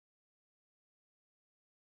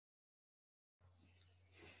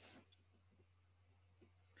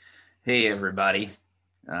Hey, everybody.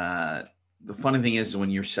 The funny thing is when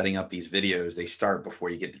you're setting up these videos, they start before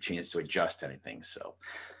you get the chance to adjust anything. So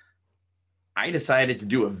I decided to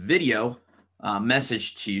do a video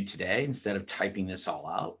message to you today instead of typing this all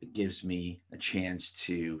out. It gives me a chance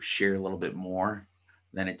to share a little bit more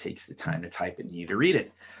than it takes the time to type it and you to read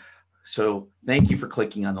it. So thank you for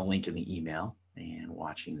clicking on the link in the email and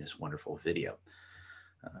watching this wonderful video.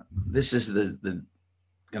 This is the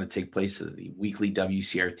going to take place at the weekly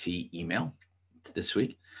WCRT email this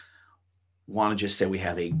week. Want to just say we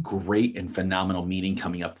have a great and phenomenal meeting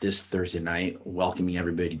coming up this Thursday night, welcoming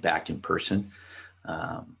everybody back in person.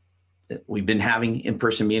 We've been having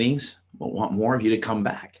in-person meetings, but want more of you to come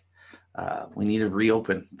back. We need to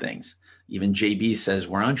reopen things. Even JB says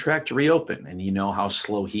we're on track to reopen, and you know how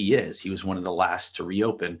slow he is. He was one of the last to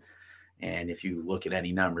reopen. And if you look at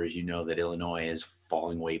any numbers, you know that Illinois is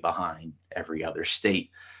falling way behind every other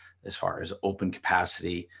state as far as open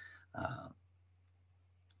capacity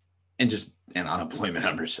and unemployment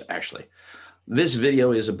numbers, actually. This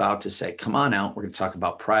video is about to say, come on out. We're going to talk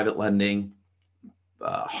about private lending,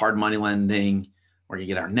 hard money lending. We're going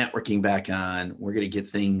to get our networking back on. We're going to get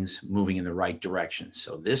things moving in the right direction.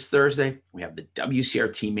 So this Thursday, we have the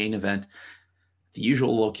WCRT main event, the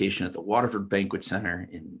usual location at the Waterford Banquet Center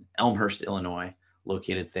in Elmhurst, Illinois,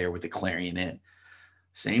 located there with the Clarion Inn.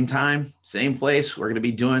 Same time, same place. We're going to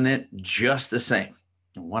be doing it just the same.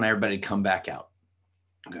 I want everybody to come back out.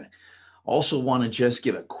 Okay. Also want to just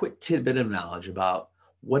give a quick tidbit of knowledge about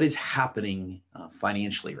what is happening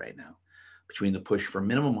financially right now between the push for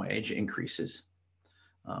minimum wage increases,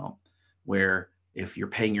 where if you're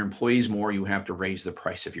paying your employees more, you have to raise the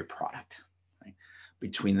price of your product. Right?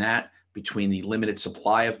 Between the limited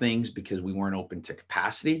supply of things, because we weren't open to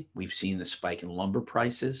capacity, we've seen the spike in lumber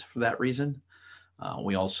prices for that reason.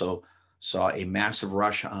 We also saw a massive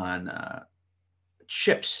rush on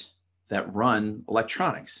chips that run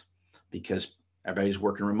electronics because everybody's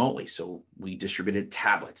working remotely. So we distributed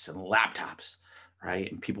tablets and laptops,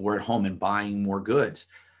 right? And people were at home and buying more goods,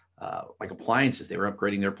 like appliances. They were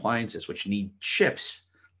upgrading their appliances, which need chips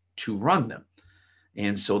to run them.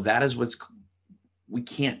 And so that is we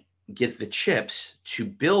can't get the chips to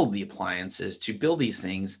build the appliances, to build these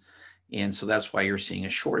things. And so that's why you're seeing a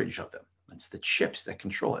shortage of them. It's the chips that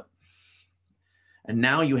control it. And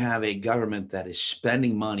now you have a government that is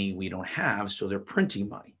spending money we don't have, so they're printing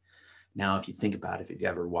money. Now, if you think about it, if you've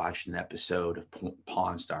ever watched an episode of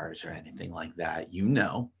Pawn Stars or anything like that, you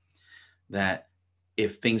know that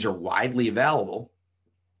if things are widely available,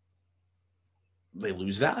 they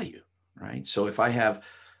lose value, right? So if I have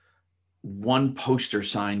one poster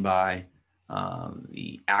signed by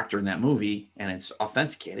the actor in that movie and it's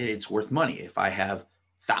authenticated, it's worth money. If I have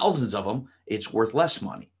thousands of them, it's worth less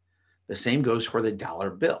money. The same goes for the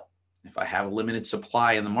dollar bill. If I have a limited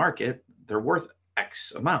supply in the market, they're worth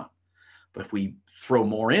X amount. But if we throw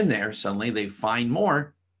more in there, suddenly they find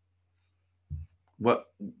more.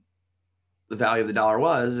 What the value of the dollar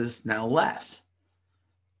was is now less.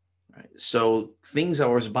 Right? So things I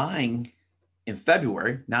was buying in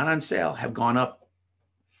February, not on sale, have gone up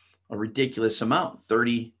a ridiculous amount,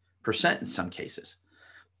 30% in some cases,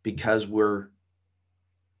 because we're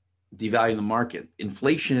devaluing the market.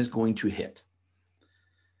 Inflation is going to hit.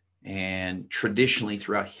 And traditionally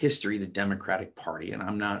throughout history, the Democratic Party, and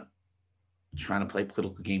I'm not trying to play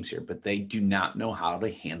political games here, but they do not know how to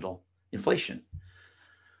handle inflation.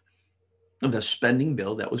 The spending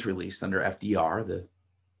bill that was released under FDR, the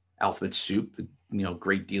alphabet soup, the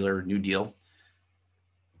great dealer, New Deal,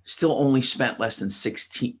 still only spent less than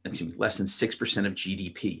 6% of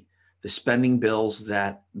GDP. The spending bills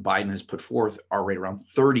that Biden has put forth are right around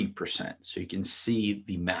 30%. So you can see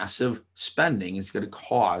the massive spending is going to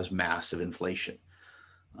cause massive inflation.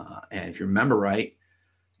 And if you remember right,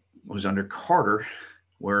 it was under Carter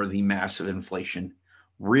where the massive inflation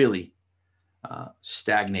really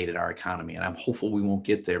stagnated our economy. And I'm hopeful we won't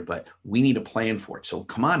get there, but we need a plan for it. So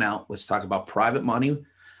come on out. Let's talk about private money,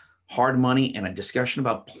 hard money, and a discussion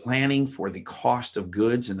about planning for the cost of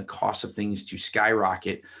goods and the cost of things to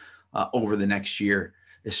skyrocket over the next year,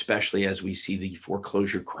 especially as we see the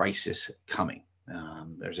foreclosure crisis coming.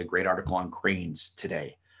 There's a great article on Cranes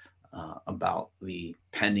today about the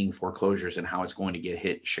pending foreclosures and how it's going to get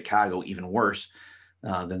hit Chicago even worse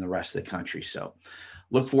than the rest of the country. So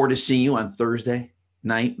look forward to seeing you on Thursday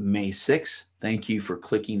night, May 6th. Thank you for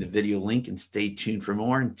clicking the video link and stay tuned for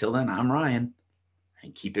more. Until then, I'm Ryan,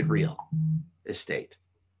 and keep it real. Estate.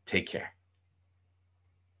 Take care.